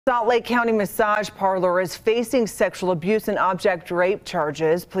Salt Lake County massage parlor is facing sexual abuse and object rape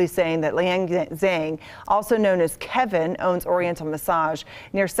charges. Police saying that Liang Zhang, also known as Kevin, owns Oriental Massage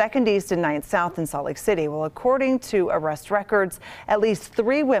near 2nd East and 9th South in Salt Lake City. Well, according to arrest records, at least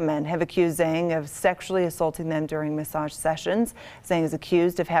 3 women have accused Zhang of sexually assaulting them during massage sessions. Zhang is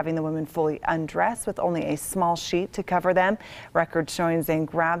accused of having the women fully undressed with only a small sheet to cover them. Records showing Zhang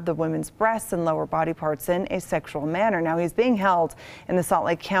grabbed the women's breasts and lower body parts in a sexual manner. Now he's being held in the Salt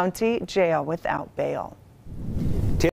Lake County Jail without bail.